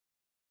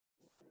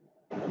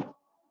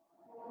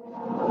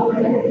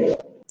Okay,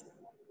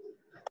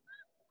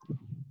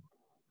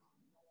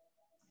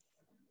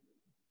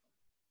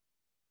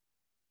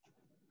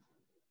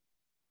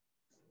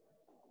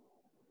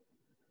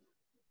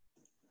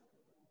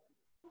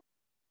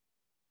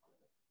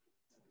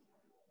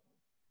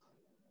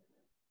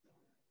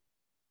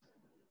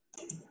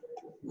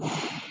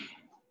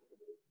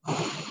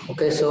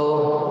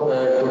 so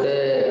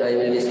today I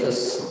will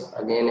discuss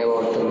again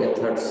about the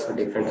methods,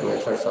 different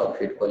methods of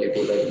feed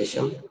quality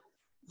evaluation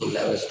in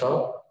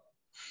livestock.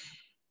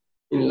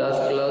 In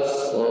last class,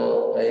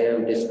 I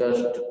have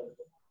discussed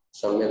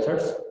some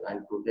methods,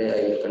 and today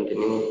I will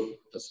continue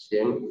the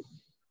same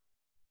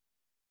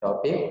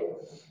topic,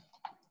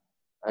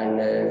 and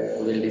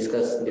we'll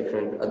discuss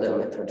different other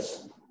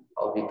methods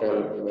how we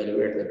can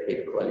evaluate the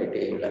feed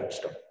quality in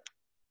livestock.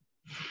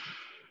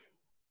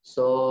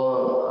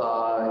 So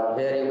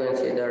here you can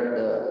see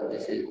that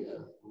this is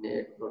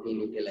net protein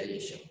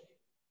utilization,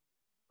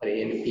 or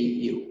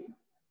NPU.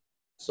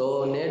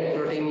 So net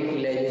protein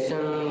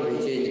utilization,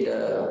 which is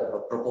the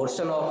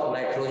proportion of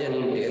nitrogen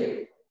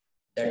intake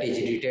that is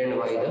retained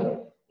by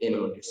the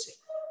animal itself.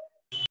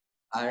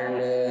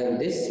 And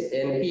this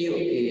NPU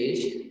is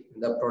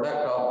the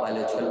product of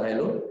biological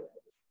value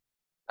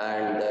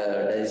and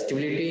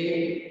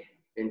digestibility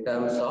in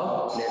terms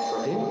of net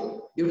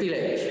protein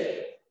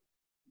utilization.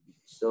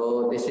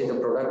 So this is the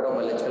product of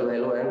biological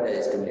value and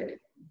digestibility.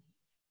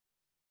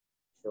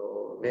 So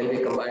when we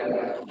combine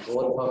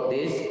both of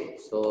these,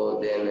 so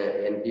then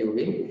NPU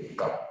will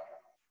come.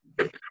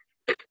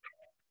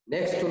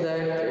 Next to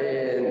that,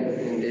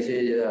 this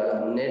is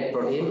net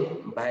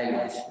protein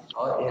values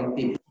or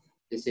NPV.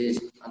 This is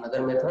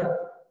another method.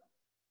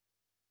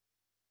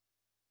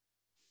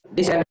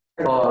 This is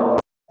for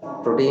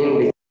protein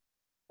which is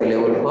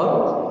available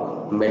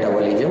for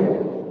metabolism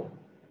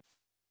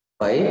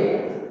by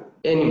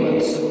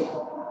animals.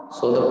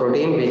 So the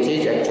protein which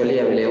is actually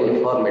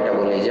available for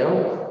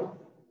metabolism,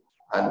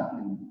 and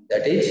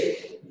that is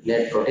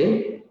net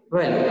protein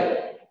value.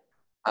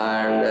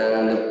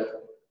 And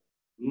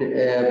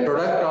the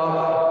product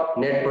of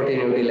net protein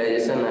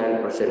utilization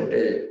and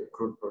percentage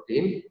crude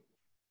protein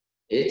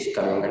is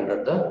coming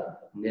under the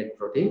net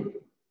protein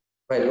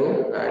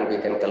value, and we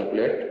can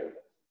calculate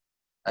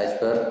as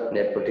per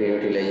net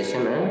protein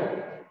utilization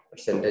and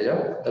percentage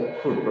of the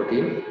crude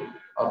protein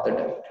of the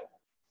diet.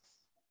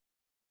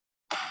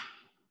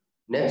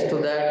 Next to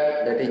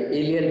that, that is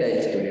ileal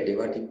digestibility.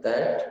 What is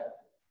that?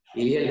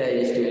 Ileal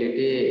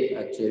digestibility,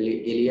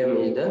 actually ileum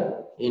is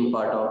the in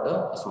part of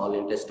the small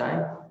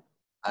intestine,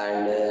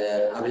 and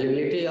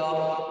availability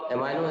of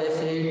amino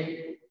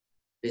acid,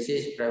 this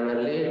is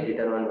primarily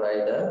determined by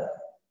the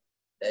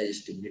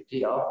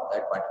digestibility of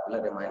that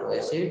particular amino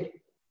acid,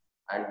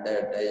 and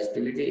the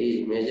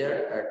digestibility is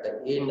measured at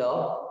the end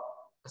of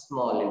a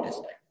small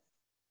intestine,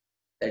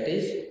 that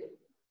is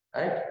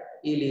at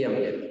ileum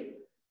level.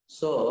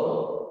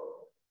 So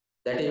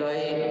that is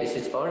why this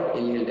is called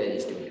ileal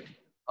digestibility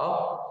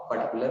of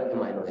particular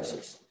amino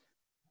acids.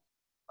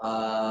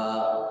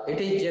 It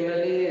is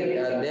generally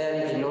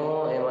there is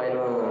no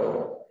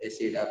amino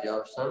acid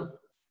absorption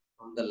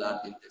from the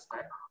large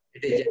intestine.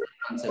 It is just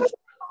conceptual,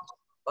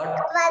 but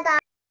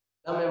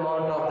some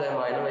amount of the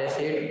amino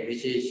acid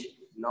which is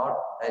not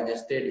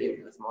digested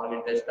in the small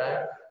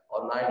intestine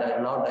or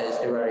not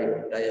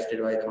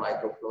digested by the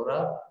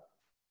microflora,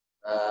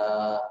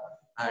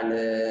 and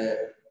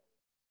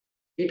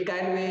it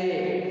can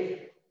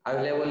be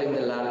available in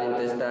the large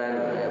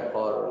intestine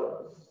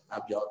for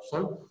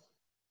absorption,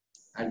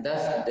 and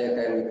thus they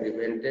can be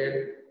prevented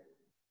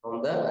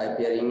from the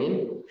appearing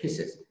in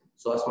feces.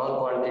 So a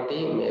small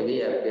quantity may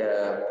be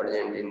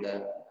present in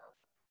the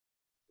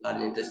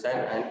large intestine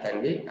and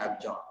can be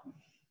absorbed.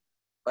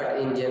 But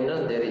in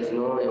general, there is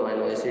no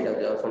amino acid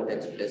absorption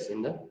takes place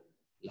in the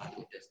large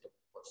intestine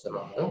portion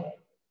of the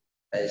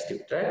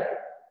digestive tract,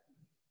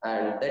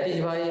 and that is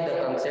why the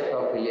concept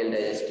of ileal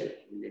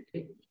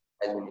digestibility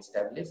has been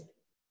established.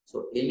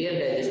 So ileal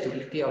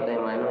digestibility of the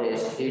amino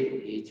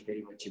acid is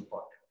very much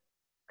important.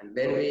 And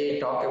when we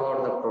talk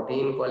about the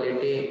protein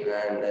quality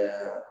and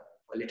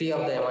quality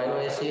of the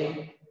amino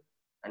acid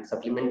and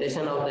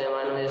supplementation of the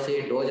amino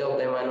acid, dose of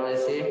the amino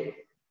acid,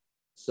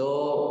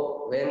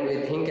 so when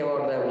we think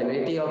about the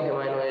availability of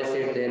amino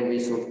acid, then we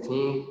should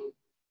think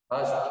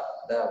first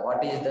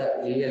what is the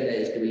ileal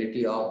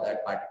digestibility of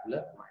that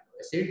particular amino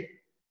acid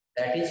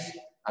that is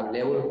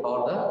available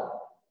for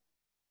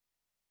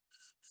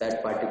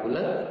that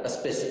particular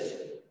species.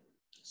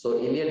 So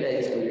ileal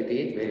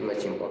digestibility is very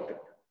much important.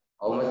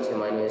 How much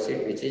amino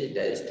acid which is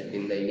digested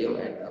in the ileum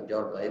and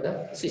absorbed by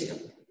the system.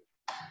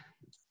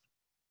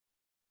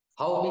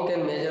 How we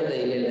can measure the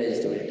ileal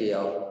digestibility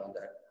of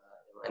that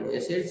amino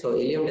acid? So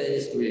ileal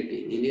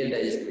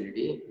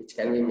digestibility, which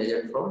can be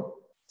measured from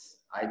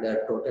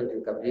either total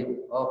recovery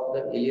of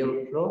the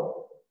ileum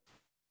flow,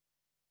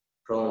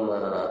 from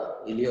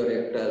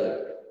ileorectal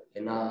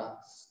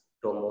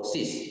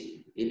anastomosis,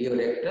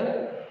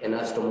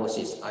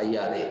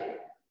 IRA.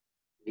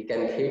 We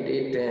can hit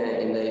it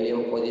in the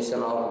ileum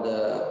position of the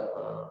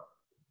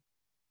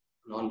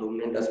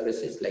non-ruminant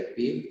species like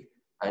pig,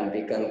 and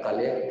we can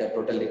collect the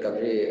total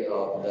recovery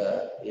of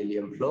the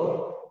ileum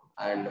flow,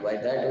 and by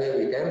that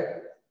way we can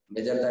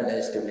measure the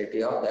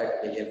digestibility of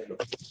that ileal flow.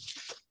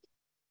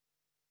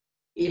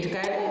 It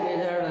can be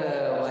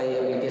measured by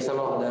application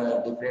of the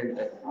different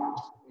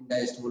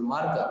indigestible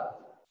marker,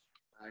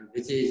 and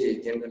which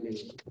is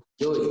generally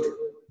used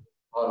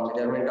for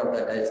measurement of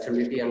the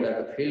digestibility under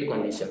the field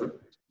condition,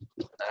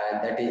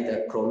 and that is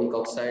the chromic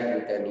oxide.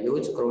 We can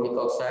use chromic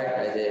oxide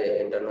as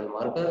an internal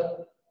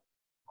marker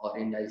or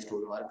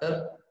indigestible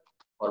marker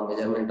for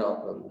measurement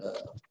of the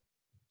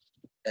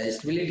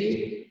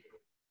digestibility,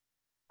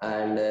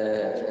 and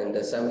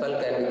the sample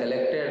can be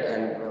collected,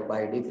 and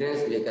by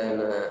difference we can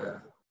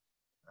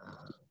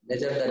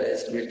measure the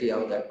digestibility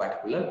of that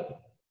particular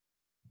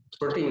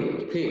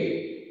protein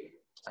feed.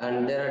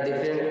 And there are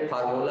different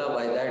formula.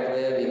 By that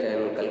way we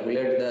can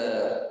calculate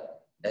the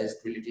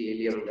digestibility,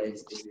 ileum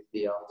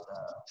digestibility of the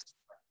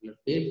particular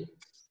feed.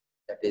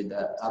 That is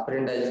the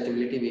apparent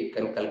digestibility we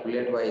can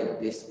calculate by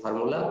this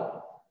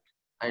formula,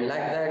 and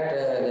like that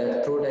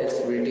the true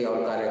digestibility or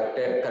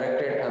corrected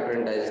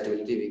apparent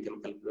digestibility we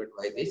can calculate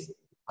by this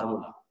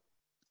formula.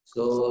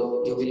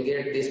 So you will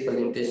get this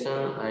presentation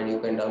and you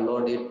can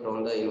download it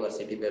from the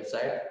university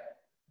website.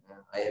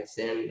 I have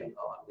sent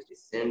or it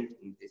is sent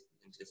in this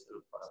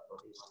presentation for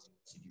uploading on the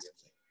university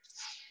website.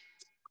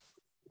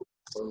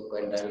 So you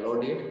can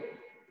download it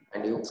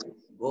and you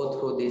go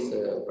through this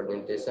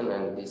presentation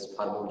and this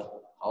formula,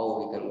 how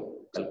we can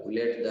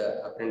calculate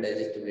the apparent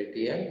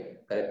digestibility and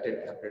corrected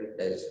apparent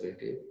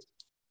digestibility,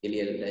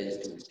 ileal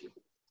digestibility.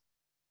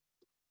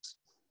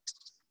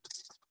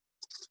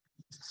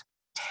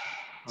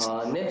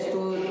 Next to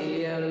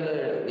ileal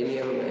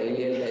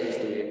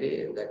digestibility,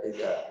 that is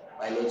the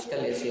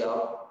biological assay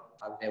of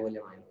available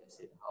amino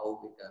acid. How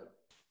we can,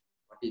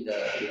 what is the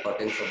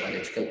importance of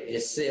biological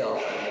assay of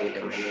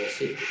available amino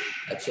acid?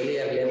 Actually,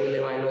 available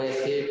amino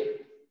acid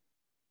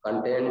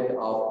content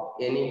of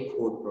any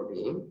food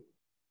protein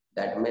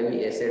that may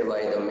be assayed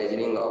by the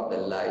measuring of the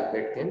live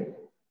weight,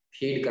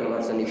 feed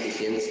conversion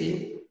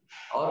efficiency,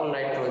 or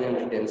nitrogen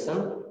retention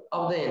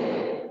of the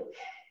animal.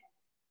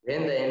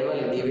 When the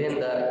animal given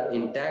the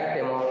intact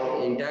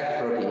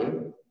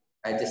protein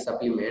as a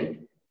supplement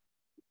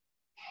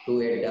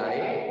to a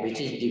diet which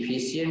is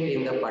deficient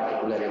in the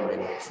particular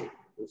amino acid.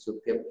 You should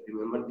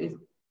remember this.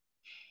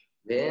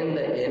 When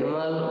the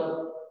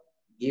animal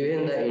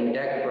given the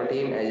intact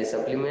protein as a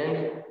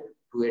supplement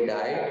to a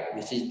diet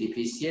which is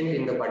deficient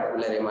in the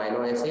particular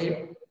amino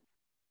acid,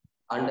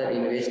 under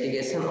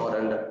investigation or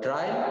under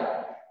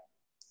trial,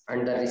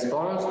 and the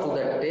response to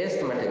the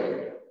test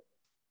material,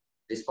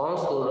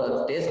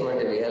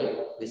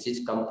 which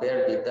is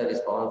compared with the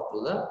response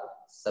to the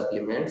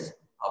supplements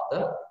of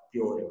the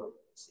pure amino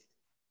acid.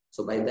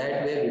 So by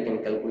that way we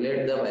can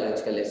calculate the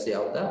biological assay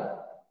of the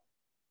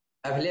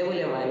available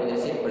amino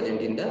acid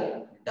present in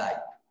the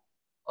diet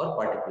or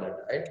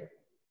particular diet.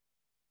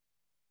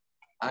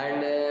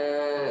 And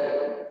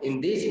in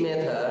this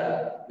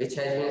method, which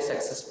has been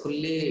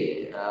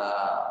successfully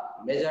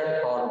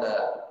measured for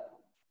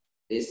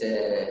this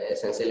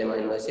essential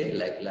amino acid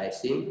like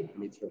lysine,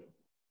 methionine,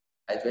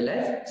 as well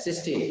as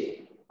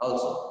cystine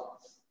also.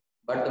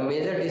 But the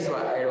major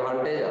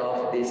disadvantage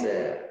of this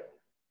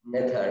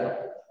method,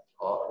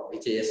 or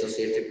which is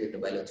associated with the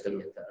biological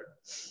method,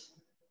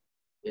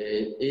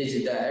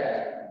 is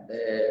that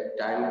the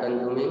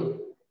time-consuming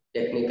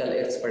technical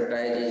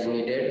expertise is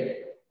needed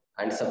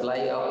and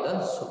supply of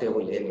the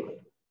suitable animal.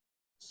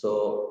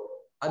 So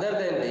other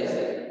than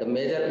this, the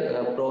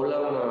major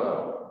problem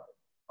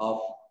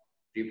of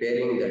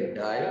preparing the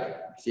diet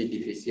which is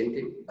deficient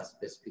in a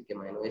specific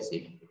amino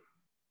acid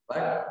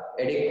but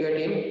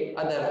adequate in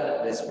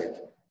other respects.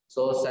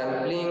 So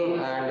sampling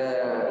and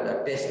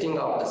the testing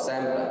of the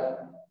sample,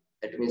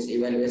 that means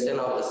evaluation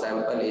of the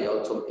sample, is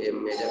also a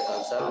major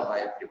concern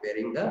while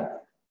preparing the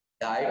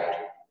diet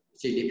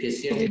which is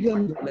deficient in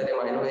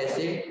particular amino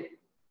acid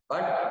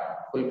but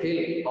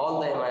fulfill all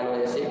the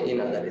amino acid in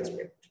other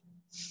respects.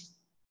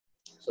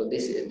 So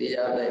these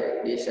are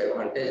the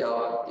disadvantages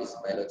of this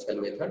biological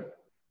method.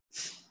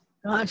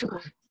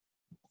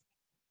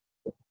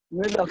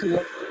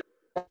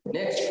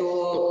 Next to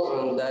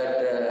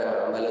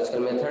that biological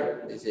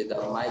method, this is the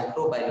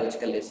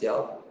microbiological assay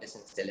of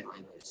essential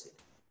amino acid.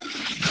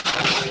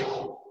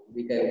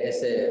 We can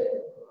assay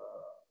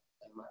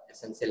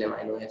essential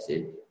amino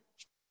acid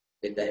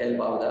with the help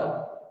of the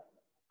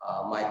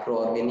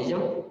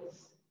microorganism.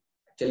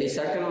 Actually,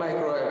 certain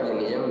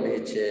microorganisms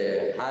which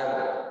have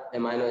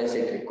amino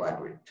acid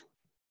requirement,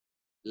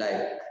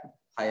 like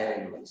higher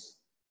animals,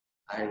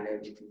 and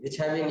which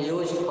have been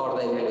used for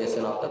the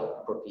evaluation of the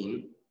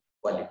protein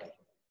quality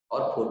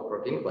or food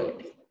protein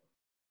quality.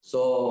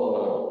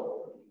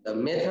 So the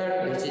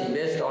method which is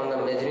based on the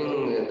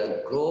measuring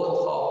the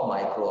growth of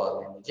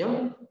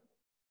microorganism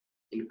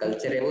in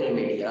culturable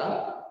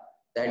media,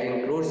 that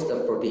includes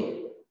the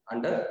protein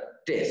under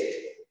test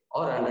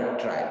or under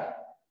trial,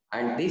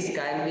 and this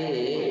can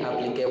be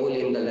applicable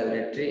in the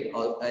laboratory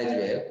as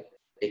well.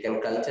 We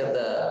can culture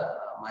the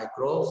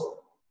microbes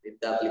with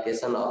the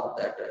application of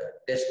that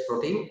test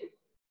protein,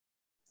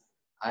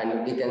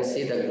 and we can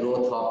see the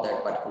growth of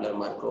that particular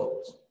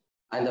microbes.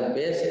 And the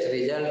best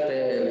result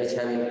which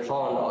have been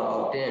found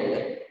or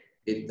obtained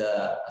with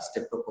the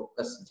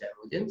Streptococcus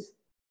zymogenes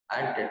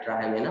and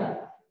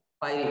Tetrahymena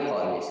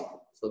piriformis.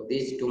 So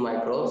these two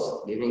microbes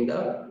giving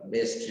the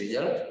best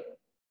result.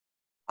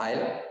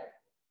 I'll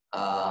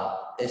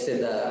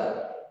assay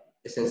the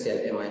essential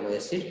amino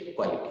acid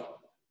quality.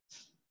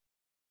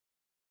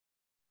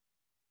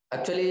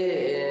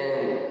 Actually,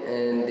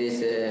 in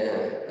this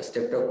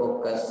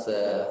Streptococcus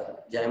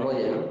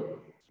zymogen,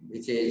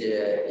 which is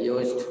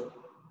used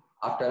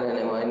after an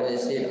amino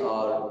acid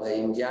or the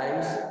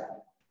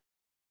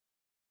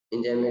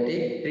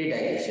enzymatic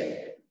pre-digestion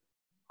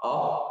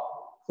of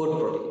food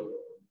protein,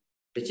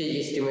 which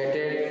is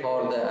estimated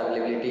for the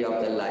availability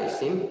of the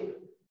lysine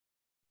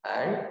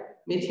and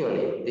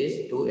methionine,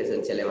 these two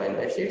essential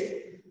amino acids.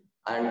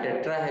 And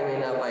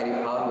Tetrahymena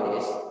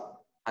piriformis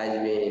has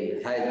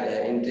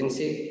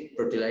intrinsic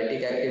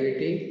proteolytic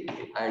activity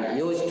and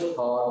used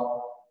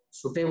for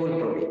suitable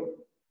protein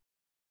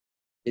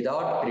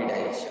without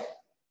pre-digestion.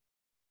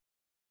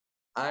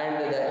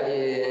 And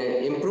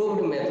the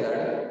improved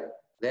method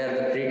where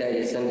the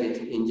pre-digestion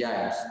with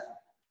enzymes,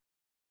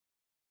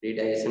 that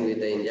is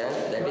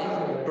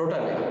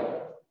protoname.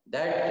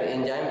 That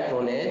enzyme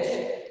pronase,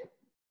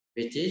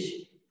 which is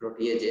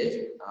proteases,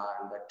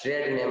 and the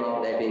trade name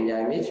of that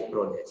enzyme is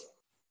pronase.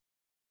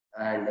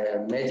 And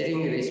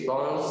measuring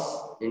response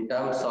in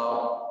terms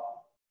of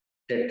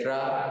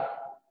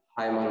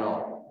tetrahymena.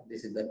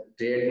 This is the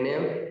trade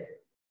name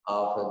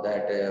of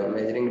that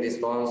measuring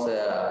response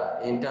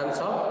in terms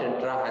of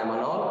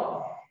tetrahymena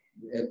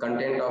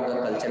content of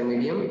the culture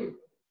medium,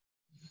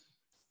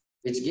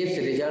 which gives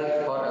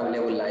result for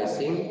available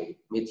lysine,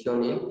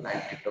 methionine,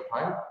 and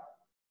tryptophan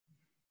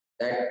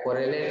that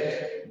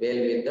correlate well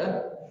with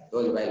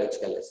those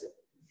biological assay.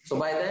 So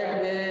by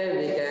that way,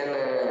 we can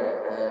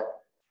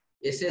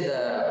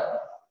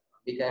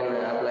we can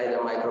apply the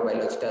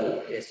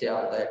microbiological assay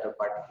of that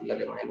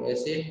particular amino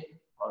acid,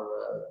 or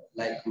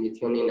like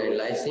methionine and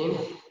lysine,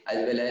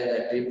 as well as the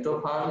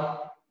tryptophan,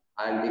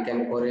 and we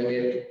can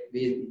correlate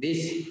with this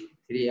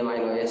 3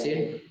 amino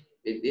acid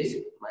with this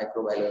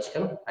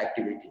microbiological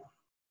activity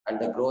and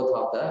the growth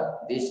of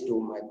these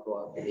two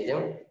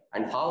microorganisms,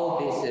 and how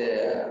this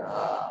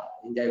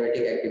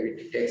enzymatic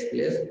activity takes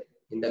place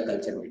in the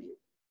culture medium.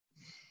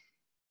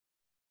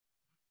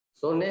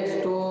 So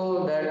next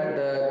to that,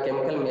 the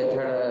chemical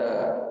method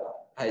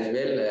as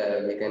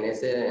well, we can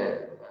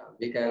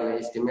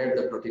estimate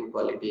the protein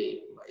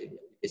quality by the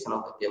application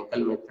of the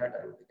chemical method,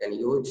 and we can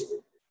use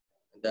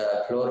the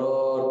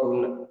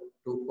fluoro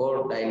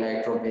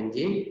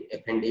 2,4-dinitrobenzene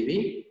 (FNDB),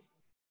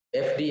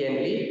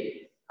 FDNB,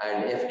 and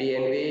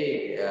FDNB,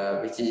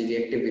 which is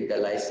reactive with the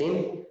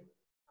lysine,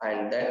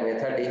 and that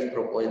method is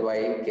proposed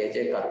by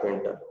K.J.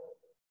 Carpenter.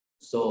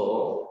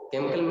 So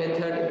chemical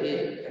method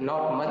is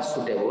not much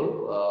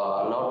suitable,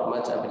 not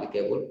much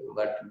applicable,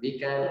 but we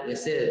can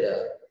assay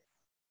the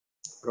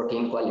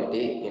protein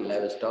quality in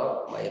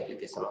livestock by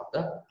application of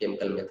the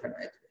chemical method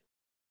as well.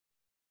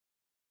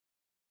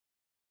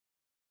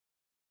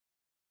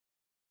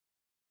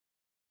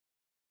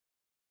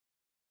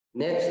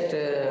 Next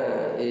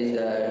is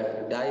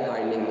the dye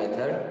binding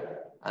method,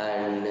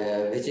 and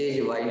which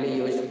is widely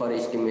used for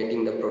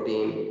estimating the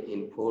protein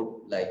in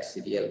food like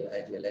cereal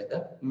as well as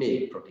the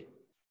meal protein.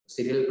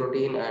 Cereal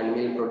protein and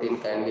meal protein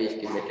can be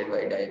estimated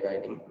by dye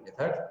binding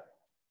method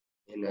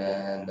in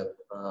the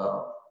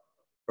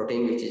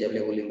protein which is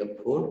available in the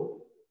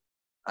food,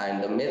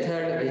 and the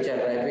method which are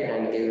rapid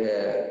and give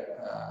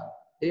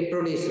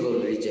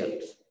reproducible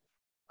results,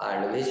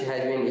 and which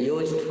has been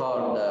used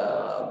for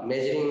the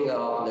measuring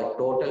of the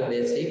total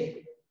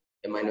basic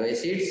amino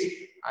acids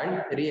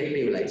and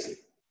reactive lysine.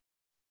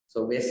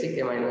 So basic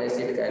amino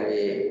acid can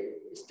be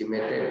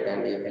estimated,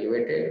 can be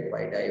evaluated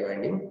by dye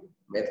binding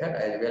method,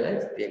 as well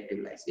as reactive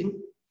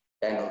lysine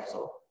can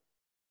also.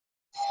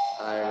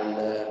 And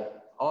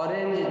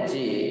orange G,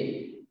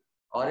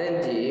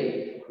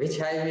 which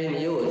has been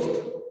used,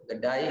 the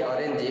dye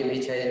orange G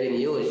which has been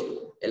used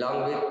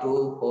along with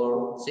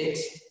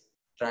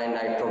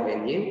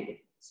 2,4,6-trinitrobenzene,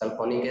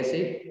 sulfonic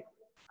acid,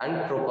 and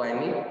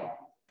propionic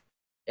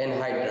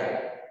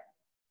anhydride.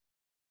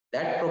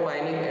 That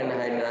propionic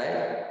anhydride,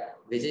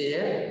 which is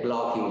a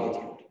blocking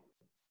agent,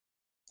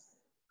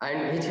 and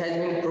which has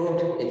been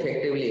proved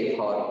effectively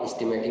for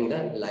estimating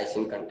the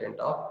lysine content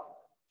of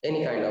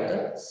any kind of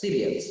the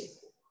cereals.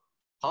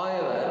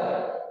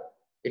 However,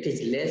 it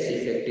is less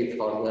effective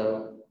for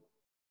the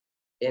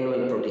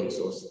animal protein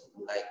source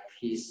like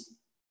fish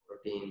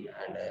protein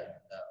and the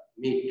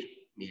meat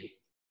meal.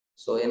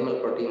 So animal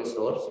protein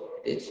source,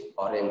 it is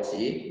orange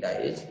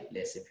dye is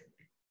less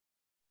effective.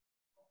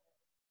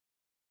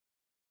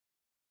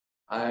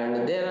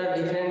 And there are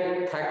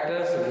different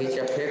factors which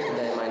affect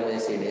the amino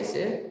acid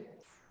assay,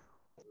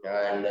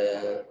 and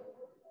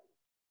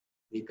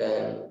we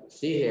can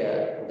see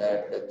here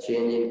that the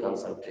change in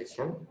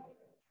concentration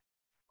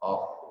of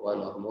one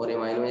or more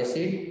amino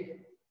acid.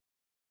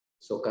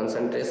 So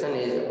concentration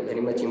is very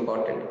much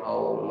important,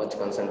 how much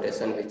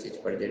concentration which is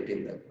present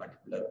in the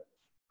particular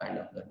kind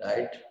of the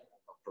diet,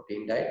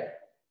 protein diet.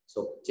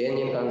 So change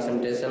in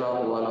concentration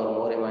of one or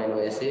more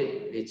amino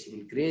acid which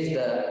increase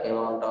the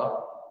amount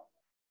of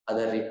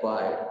other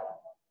required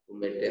to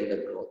maintain the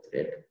growth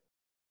rate.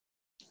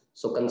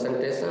 So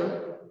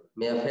concentration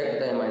may affect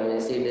the amino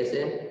acid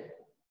assay.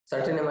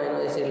 Certain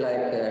amino acid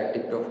like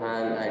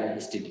tryptophan and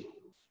histidine.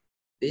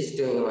 These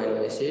two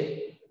amino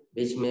acid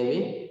which may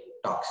be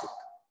toxic.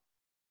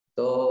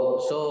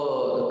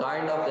 So the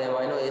kind of the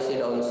amino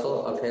acid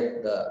also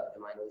affect the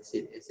amino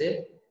acid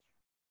assay,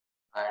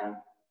 and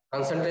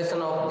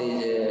concentration of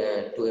these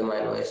two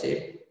amino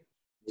acid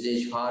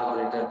is far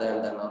greater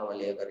than the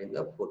normally occur in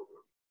the food.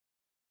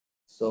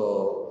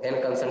 So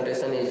when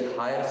concentration is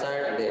higher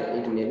side, then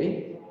it may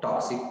be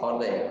toxic for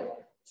the animal.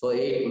 So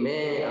it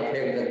may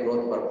affect the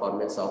growth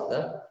performance of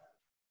the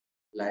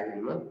live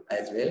animal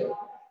as well.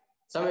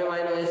 Some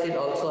amino acid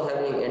also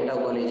having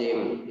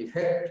antagonism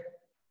effect,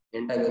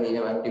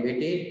 antagonism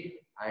activity,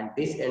 and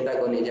this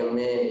antagonism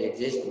may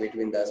exist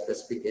between the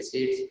specific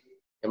acids,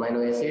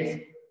 amino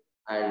acids,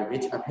 and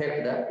which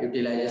affect the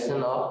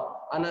utilization of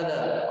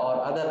another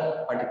or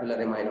other particular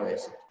amino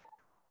acid.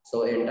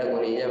 So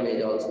antagonism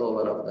is also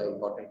one of the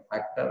important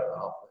factor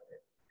of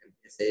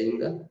assaying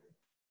the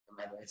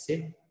amino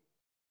acid.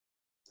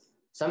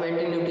 Some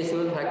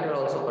anti-nutritional factor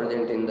also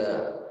present in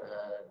the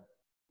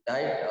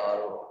diet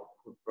or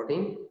food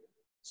protein.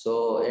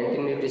 So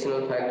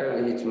anti-nutritional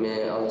factor which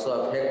may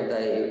also affect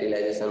the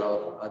utilization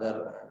of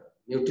other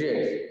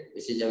nutrients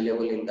which is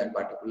available in that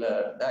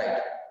particular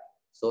diet.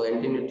 So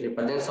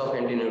presence of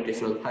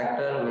anti-nutritional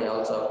factor may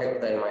also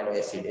affect the amino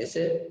acid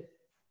assay.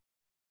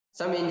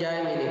 Some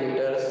enzyme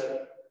inhibitors,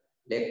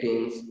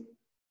 lectins,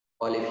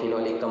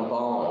 polyphenolic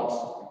compounds,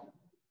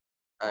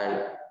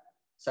 and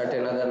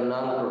certain other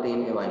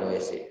non-protein amino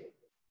acid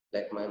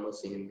like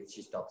myrcene, which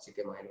is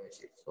toxic amino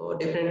acid. So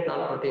different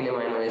non-protein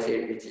amino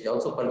acid which is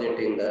also present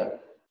in the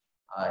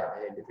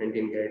different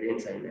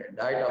ingredients and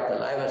diet of the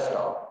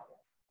livestock,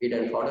 feed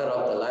and fodder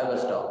of the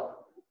livestock.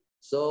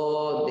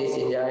 So these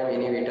enzyme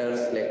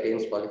inhibitors,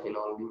 lectins,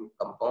 polyphenolic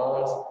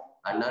compounds,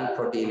 and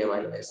non-protein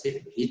amino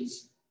acid which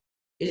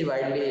is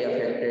widely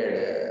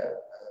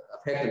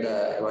affect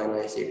the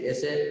amino acid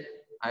assay,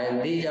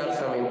 and these are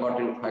some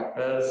important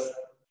factors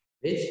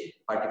which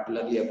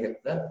particularly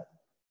affect the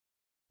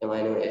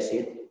amino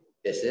acid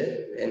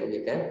assay when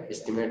we can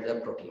estimate the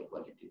protein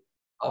quality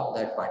of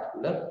that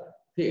particular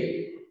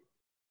feed.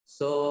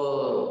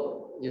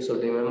 So you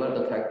should remember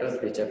the factors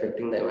which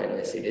affecting the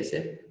amino acid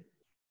assay.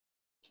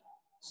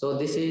 So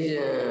this is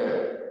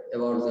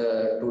about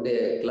the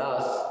today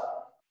class,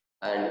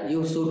 and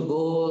you should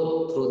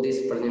go through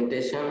this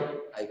presentation.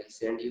 I will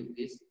send you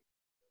this,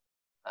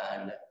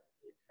 and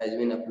it has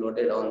been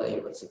uploaded on the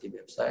university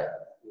website.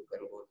 You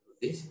can go through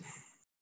this.